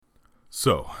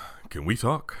So, can we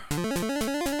talk?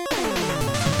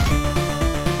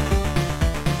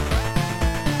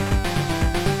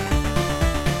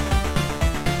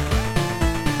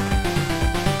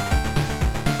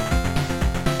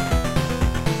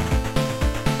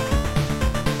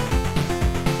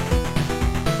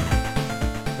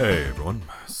 Hey everyone.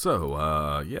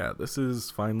 So, this is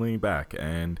finally back,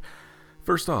 and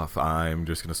first off, I'm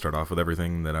just going to start off with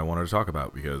everything that I wanted to talk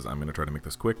about, because I'm going to try to make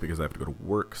this quick, because I have to go to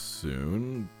work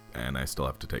soon, and I still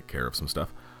have to take care of some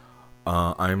stuff.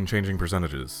 I'm changing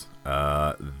percentages.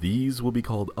 These will be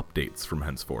called updates from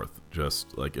henceforth,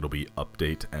 just like it'll be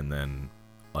update and then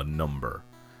a number.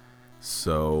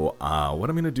 So,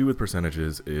 what I'm going to do with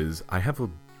percentages is I have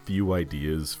a few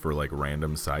ideas for like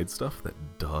random side stuff that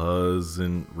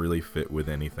doesn't really fit with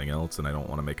anything else, and I don't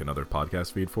want to make another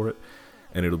podcast feed for it,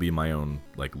 and it'll be my own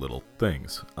like little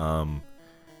things.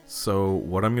 So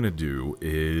what I'm gonna do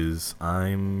is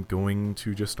I'm going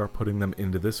to just start putting them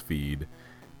into this feed,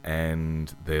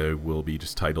 and they will be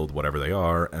just titled whatever they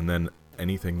are, and then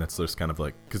anything that's just kind of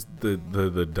like, because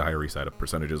the diary side of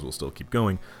percentages will still keep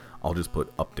going, I'll just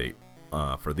put update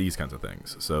for these kinds of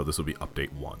things. So this will be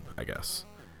update 1, I guess.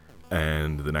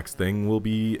 And the next thing will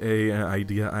be an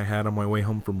idea I had on my way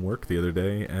home from work the other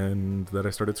day, and that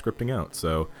I started scripting out.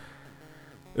 So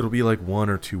it'll be like 1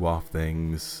 or 2 off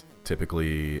things,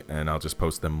 typically, and I'll just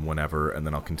post them whenever, and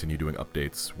then I'll continue doing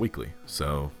updates weekly.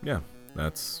 So, yeah,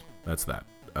 that's that.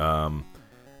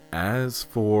 As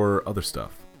for other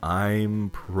stuff, I'm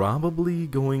probably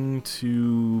going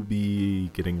to be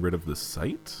getting rid of the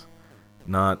site.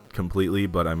 Not completely,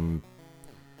 but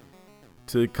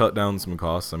to cut down some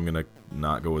costs, I'm going to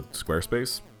not go with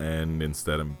Squarespace, and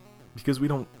instead because we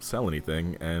don't sell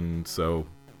anything, and so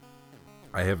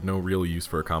I have no real use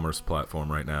for a commerce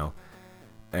platform right now,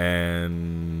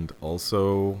 and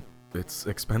also it's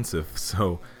expensive,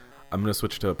 so I'm going to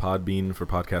switch to Podbean for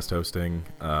podcast hosting.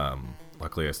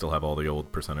 Luckily, I still have all the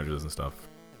old percentages and stuff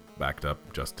backed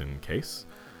up just in case.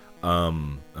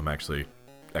 I'm actually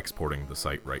exporting the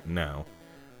site right now.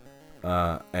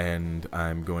 And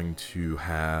I'm going to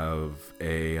have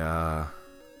a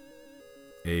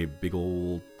big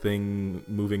old thing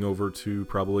moving over to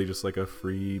probably just like a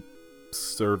free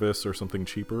service or something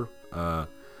cheaper. I'm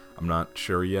not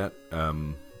sure yet.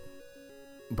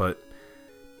 But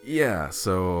yeah,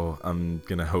 so I'm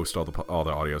gonna host all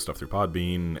the audio stuff through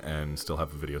Podbean, and still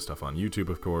have the video stuff on YouTube,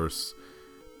 of course.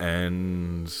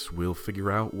 And we'll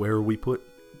figure out where we put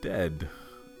Dead.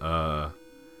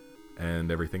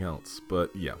 And everything else.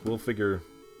 But yeah, we'll figure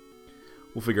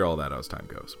all that out as time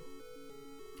goes.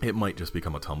 It might just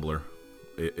become a Tumblr.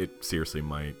 It seriously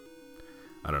might.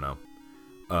 I don't know.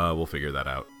 We'll figure that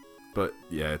out. But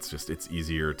yeah, it's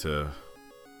easier to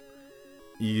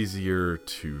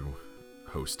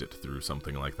host it through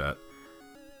something like that.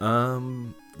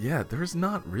 Yeah, there's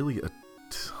not really a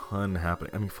ton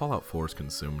happening. I mean, Fallout 4's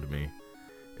consumed me.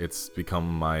 It's become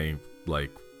my like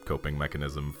coping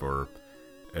mechanism for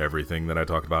everything that I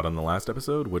talked about on the last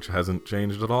episode, which hasn't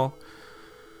changed at all.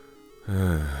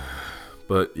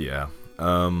 But yeah,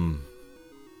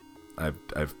 I've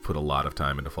put a lot of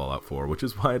time into Fallout 4, which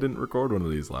is why I didn't record one of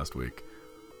these last week.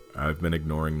 I've been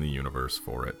ignoring the universe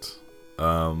for it.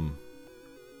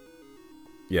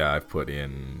 Yeah, I've put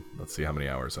in, let's see how many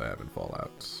hours I have in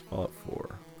Fallout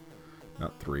 4.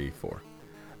 Not 3, 4.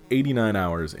 89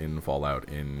 hours in Fallout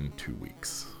in 2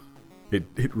 weeks.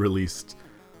 It released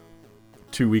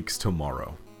 2 weeks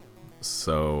tomorrow,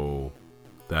 so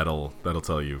that'll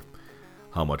tell you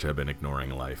how much I've been ignoring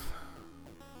life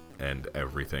and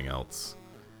everything else.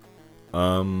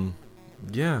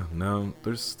 Yeah, no,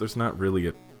 there's not really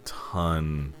a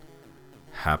ton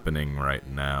happening right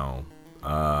now.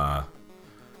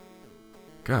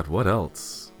 God, what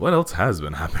else has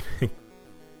been happening?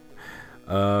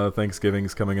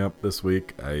 Thanksgiving's coming up this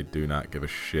week. I do not give a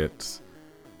shit.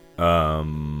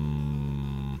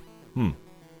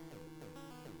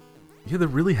 Yeah, there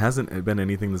really hasn't been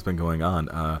anything that's been going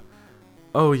on.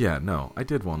 Oh yeah, no, I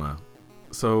did wanna.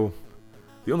 So,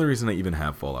 the only reason I even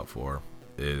have Fallout 4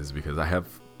 is because I have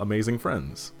amazing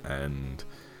friends, and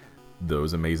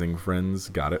those amazing friends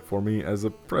got it for me as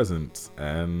a present,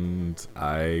 and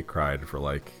I cried for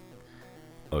like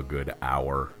a good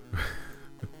hour.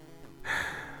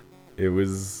 It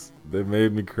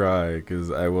made me cry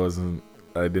because I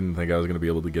didn't think I was going to be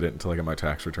able to get it until I got my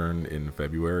tax return in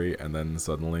February, and then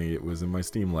suddenly it was in my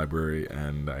Steam library,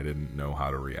 and I didn't know how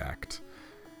to react.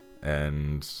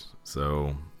 And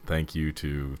so, thank you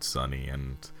to Sunny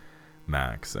and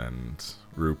Max and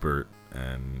Rupert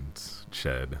and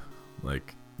Ched.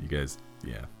 Like, you guys,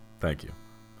 yeah, thank you.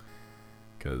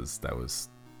 Because that was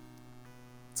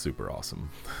super awesome.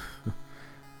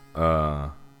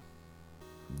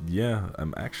 Yeah,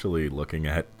 I'm actually looking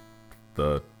at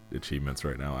the achievements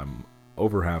right now. I'm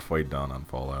over halfway done on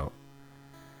Fallout.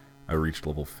 I reached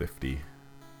level 50.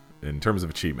 In terms of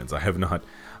achievements, I have not...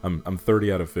 I'm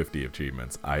 30 out of 50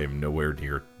 achievements. I am nowhere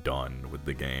near done with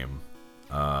the game.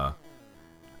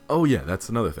 Oh yeah, that's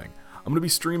another thing. I'm going to be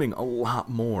streaming a lot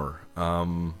more.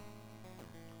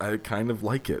 I kind of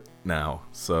like it now,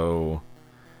 so...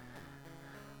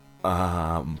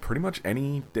 pretty much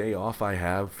any day off I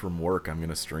have from work, I'm going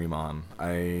to stream on.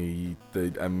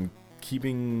 I'm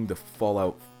keeping the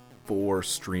Fallout 4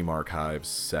 stream archives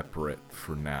separate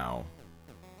for now.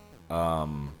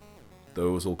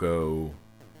 Those will go...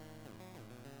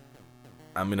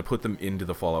 I'm going to put them into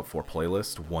the Fallout 4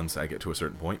 playlist once I get to a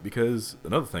certain point, because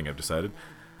another thing I've decided,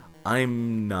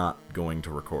 I'm not going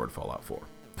to record Fallout 4.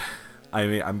 I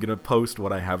mean, I'm going to post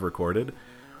what I have recorded,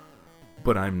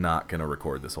 but I'm not going to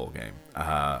record this whole game.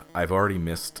 I've already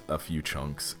missed a few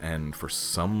chunks, and for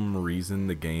some reason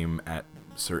the game at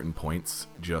certain points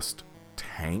just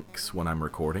tanks when I'm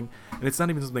recording. And it's not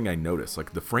even something I notice.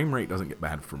 Like, the frame rate doesn't get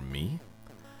bad for me,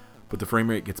 but the frame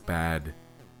rate gets bad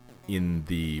in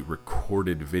the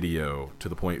recorded video to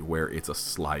the point where it's a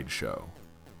slideshow.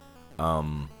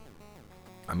 I'm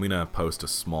gonna post a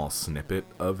small snippet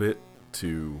of it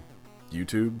to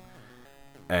YouTube,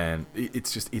 and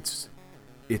it's just it's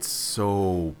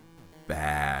so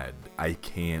bad.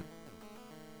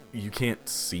 You can't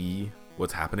see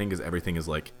what's happening because everything is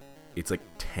like, it's like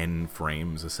 10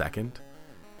 frames a second.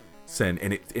 And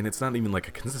it's not even like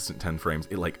a consistent 10 frames.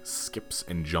 It like skips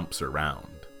and jumps around.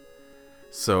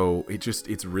 So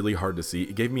it's really hard to see.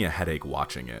 It gave me a headache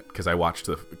watching it because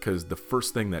because the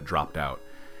first thing that dropped out,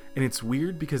 and it's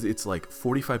weird because it's like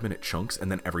 45-minute chunks and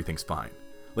then everything's fine.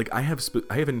 Like, I have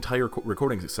entire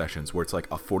recording sessions where it's like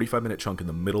a 45-minute chunk in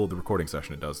the middle of the recording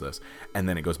session. It does this, and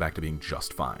then it goes back to being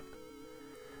just fine.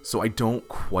 So I don't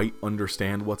quite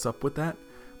understand what's up with that,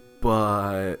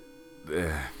 but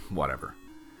whatever.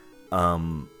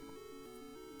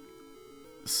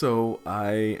 So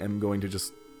I am going to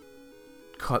just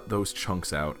cut those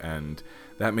chunks out, and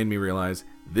that made me realize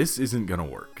this isn't gonna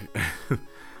work.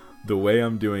 The way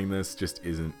I'm doing this just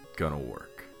isn't gonna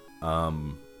work.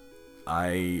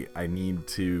 I need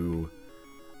to...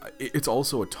 It's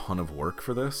also a ton of work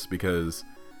for this because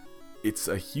it's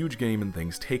a huge game and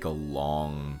things take a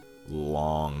long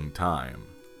time.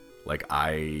 Like,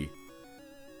 I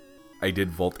did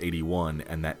Vault 81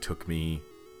 and that took me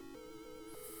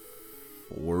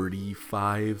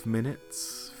 45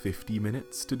 minutes, 50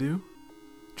 minutes to do,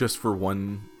 just for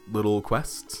one little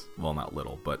quest. Well, not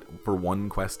little, but for one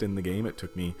quest in the game it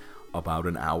took me about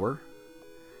an hour.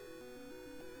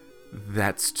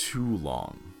 That's too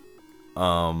long.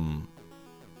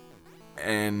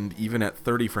 And even at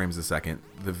 30 frames a second,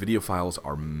 the video files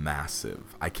are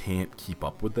massive. I can't keep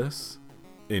up with this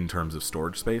in terms of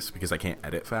storage space because I can't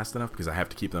edit fast enough because I have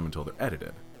to keep them until they're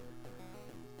edited.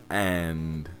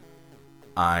 And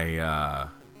I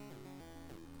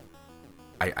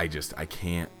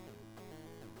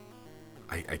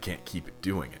can't keep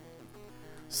doing it.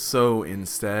 So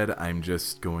instead, I'm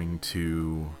just going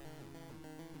to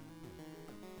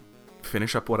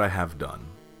finish up what I have done,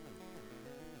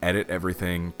 edit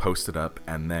everything, post it up,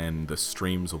 and then the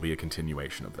streams will be a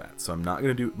continuation of that. So I'm not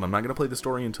gonna play the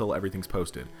story until everything's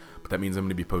posted, but that means I'm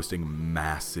gonna be posting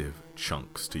massive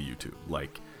chunks to YouTube.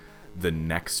 Like, the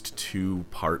next 2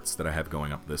 parts that I have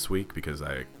going up this week, because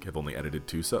I have only edited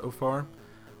 2 so far.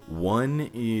 One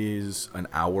is an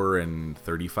hour and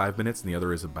 35 minutes, and the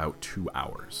other is about 2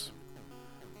 hours.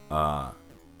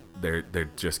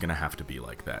 They're just gonna have to be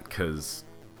like that, because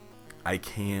I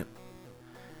can't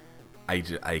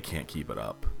keep it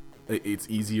up. It's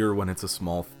easier when it's a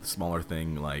smaller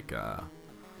thing, like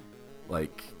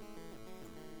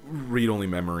read-only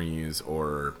memories,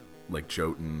 or like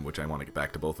Jotun, which I want to get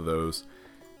back to both of those.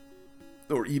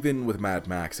 Or even with Mad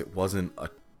Max, it wasn't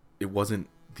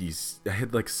these. I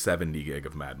had like 70 gig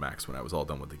of Mad Max when I was all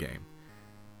done with the game.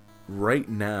 Right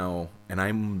now, and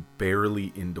I'm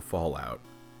barely into Fallout,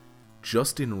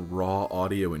 just in raw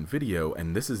audio and video,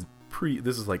 and this is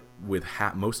like with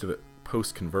most of it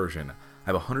post conversion. I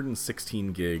have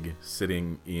 116 gig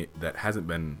sitting that hasn't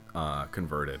been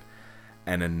converted,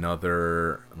 and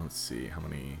another, let's see how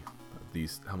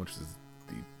much does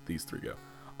these 3 go?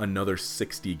 Another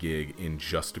 60 gig in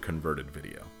just a converted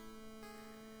video.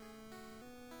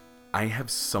 I have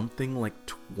something like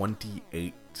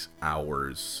 28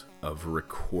 hours of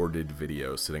recorded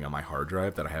video sitting on my hard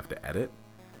drive that I have to edit.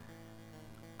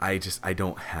 I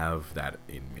don't have that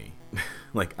in me.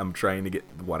 Like, I'm trying to get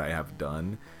what I have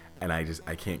done, and I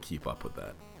can't keep up with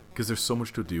that because there's so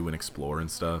much to do and explore and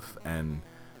stuff. And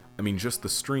I mean, just the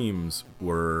streams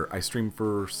I streamed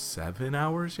for 7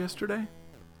 hours yesterday.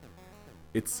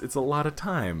 It's a lot of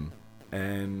time,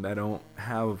 and I don't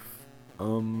have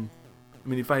I mean,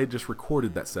 if I had just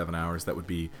recorded that 7 hours, that would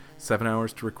be 7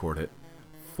 hours to record it,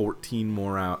 14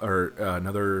 more hours, or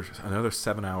another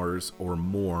 7 hours or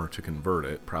more to convert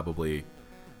it, probably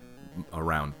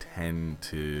around 10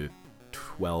 to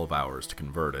 12 hours to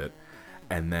convert it,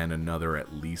 and then another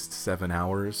at least 7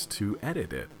 hours to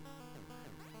edit it.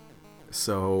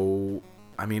 So,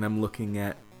 I mean, I'm looking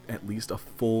at least a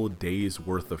full day's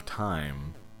worth of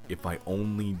time. If I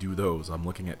only do those, I'm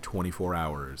looking at 24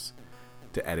 hours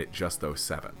to edit just those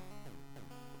 7.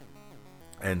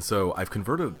 And so I've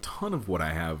converted a ton of what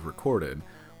I have recorded,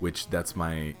 which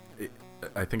I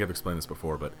think I've explained this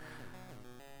before, but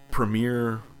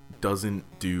Premiere doesn't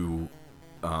do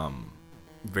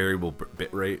variable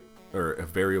bitrate, or a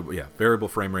variable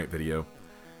frame rate video.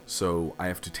 So I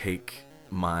have to take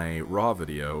my raw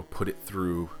video, put it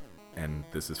through, and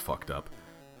this is fucked up,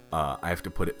 I have to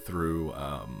put it through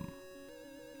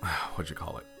what'd you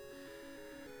call it,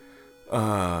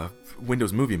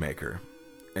 Windows Movie Maker,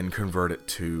 and convert it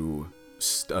to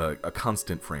a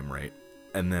constant frame rate,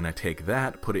 and then I take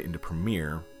that, put it into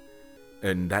Premiere,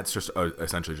 and that's just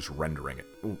essentially just rendering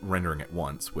it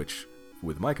once, which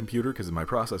with my computer, because my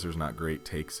processor's not great,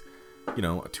 takes, a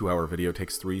 2-hour video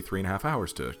takes 3.5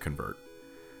 hours to convert.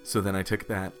 So then I take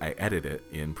that, I edit it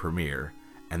in Premiere,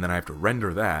 and then I have to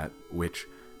render that, which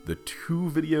the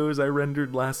 2 videos I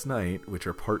rendered last night, which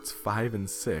are parts 5 and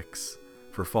 6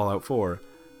 for Fallout 4,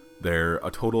 they're a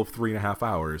total of 3.5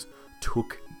 hours,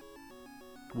 took,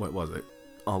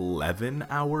 11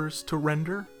 hours to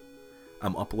render?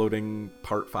 I'm uploading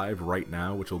part 5 right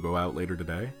now, which will go out later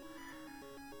today.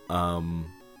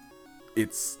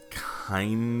 It's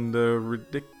kinda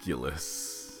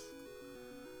ridiculous.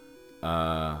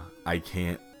 I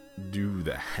can't do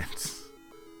that.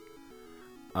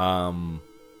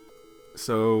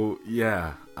 So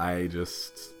yeah, I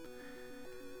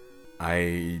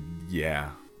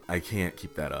can't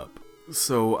keep that up.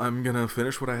 So I'm gonna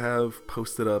finish what I have,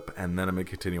 post it up, and then I'm gonna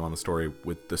continue on the story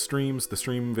with the streams. The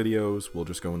stream videos will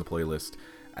just go in the playlist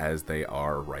as they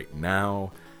are right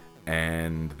now,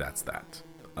 and that's that.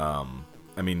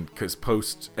 I mean, because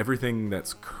everything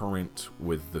that's current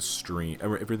with the stream,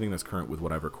 everything that's current with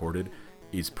what I've recorded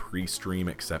is pre-stream,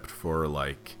 except for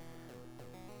like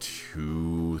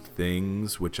 2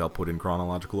 things, which I'll put in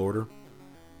chronological order.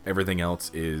 Everything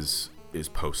else is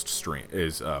post-stream,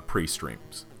 is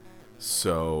pre-streams.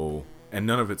 So, and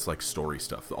none of it's like story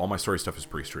stuff. All my story stuff is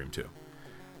pre-stream too.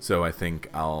 So I think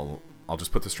I'll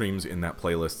just put the streams in that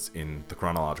playlists in the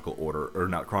chronological order, or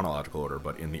not chronological order,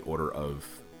 but in the order of,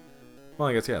 well,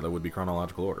 I guess, yeah, that would be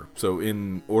chronological order. So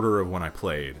in order of when I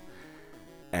played,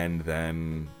 and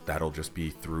then that'll just be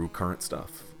through current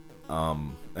stuff.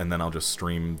 And then I'll just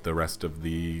stream the rest of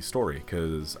the story,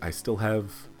 because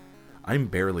I'm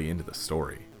barely into the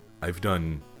story. I've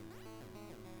done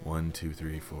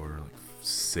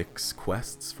 6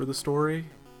 quests for the story.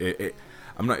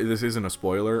 This isn't a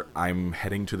spoiler. I'm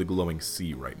heading to the Glowing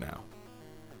Sea right now.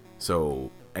 So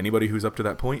anybody who's up to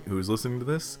that point, who's listening to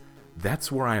this,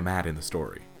 that's where I'm at in the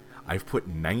story. I've put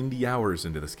 90 hours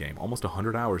into this game, almost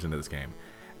 100 hours into this game,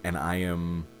 and I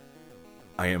am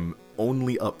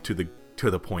only up to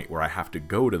the point where I have to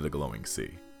go to the Glowing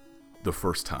Sea the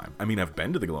first time. I mean, I've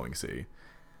been to the Glowing Sea.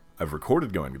 I've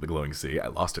recorded going to the Glowing Sea. I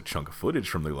lost a chunk of footage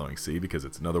from the Glowing Sea because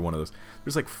it's another one of those.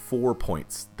 There's like 4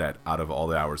 points that out of all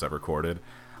the hours I've recorded,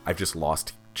 I've just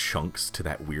lost chunks to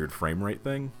that weird frame rate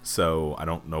thing. So I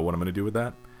don't know what I'm going to do with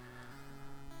that.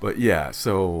 But yeah,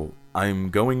 so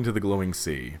I'm going to the Glowing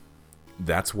Sea.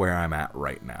 That's where I'm at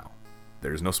right now.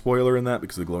 There's no spoiler in that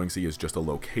because the Glowing Sea is just a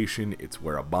location. It's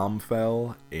where a bomb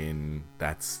fell, and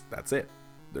that's it.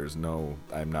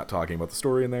 I'm not talking about the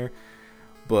story in there,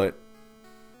 but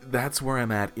that's where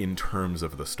I'm at in terms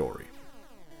of the story.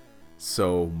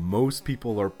 So most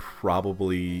people are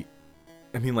probably,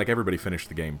 I mean, like, everybody finished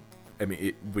the game. I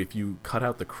mean, if you cut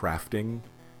out the crafting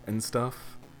and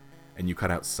stuff, and you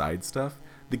cut out side stuff,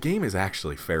 the game is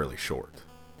actually fairly short.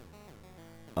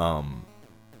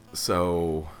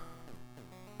 So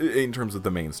in terms of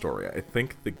the main story, I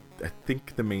think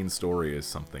the main story is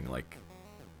something like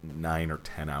 9 or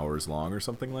 10 hours long or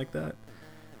something like that,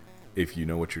 if you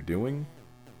know what you're doing.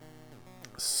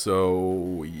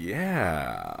 So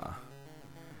yeah,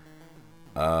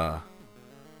 I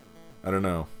don't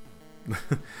know.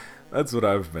 That's what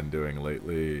I've been doing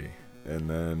lately. And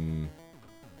then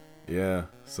yeah,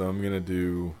 so I'm gonna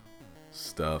do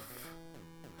stuff.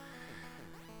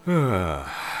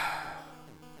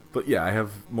 But yeah, I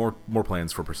have more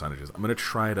plans for percentages. I'm gonna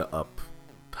try to up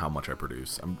how much I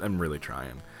produce. I'm really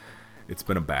trying. It's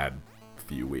been a bad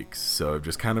few weeks, so I've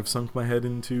just kind of sunk my head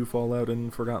into Fallout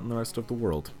and forgotten the rest of the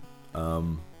world.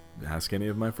 Ask any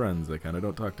of my friends. They kind of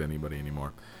don't talk to anybody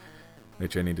anymore,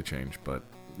 which I need to change. But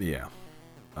yeah.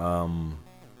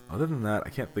 Other than that, I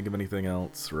can't think of anything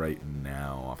else right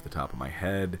now off the top of my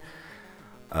head.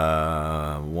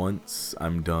 Once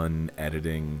I'm done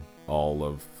editing all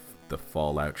of the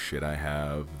Fallout shit I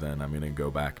have, then I'm gonna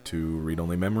go back to Read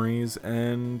Only Memories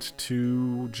and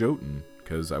to Jotun,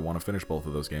 because I want to finish both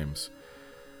of those games.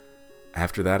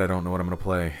 After that, I don't know what I'm gonna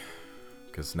play,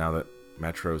 because now that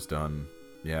Metro's done,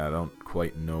 yeah, I don't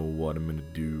quite know what I'm gonna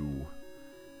do.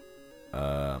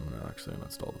 I'm gonna actually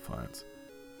uninstall Defiance.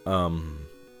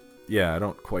 Yeah, I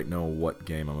don't quite know what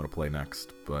game I'm gonna play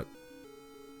next, but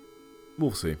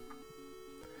we'll see.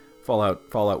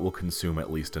 Fallout will consume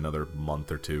at least another month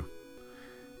or two.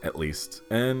 At least.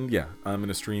 And yeah, I'm going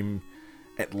to stream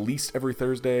at least every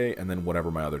Thursday, and then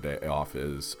whatever my other day off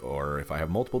is. Or if I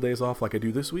have multiple days off like I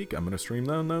do this week, I'm going to stream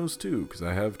on those too, because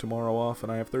I have tomorrow off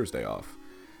and I have Thursday off.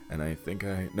 And I think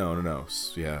No.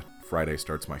 Yeah, Friday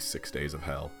starts my 6 days of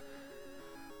hell.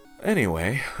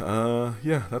 Anyway,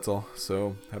 yeah, that's all.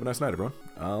 So have a nice night, everyone.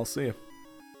 I'll see you.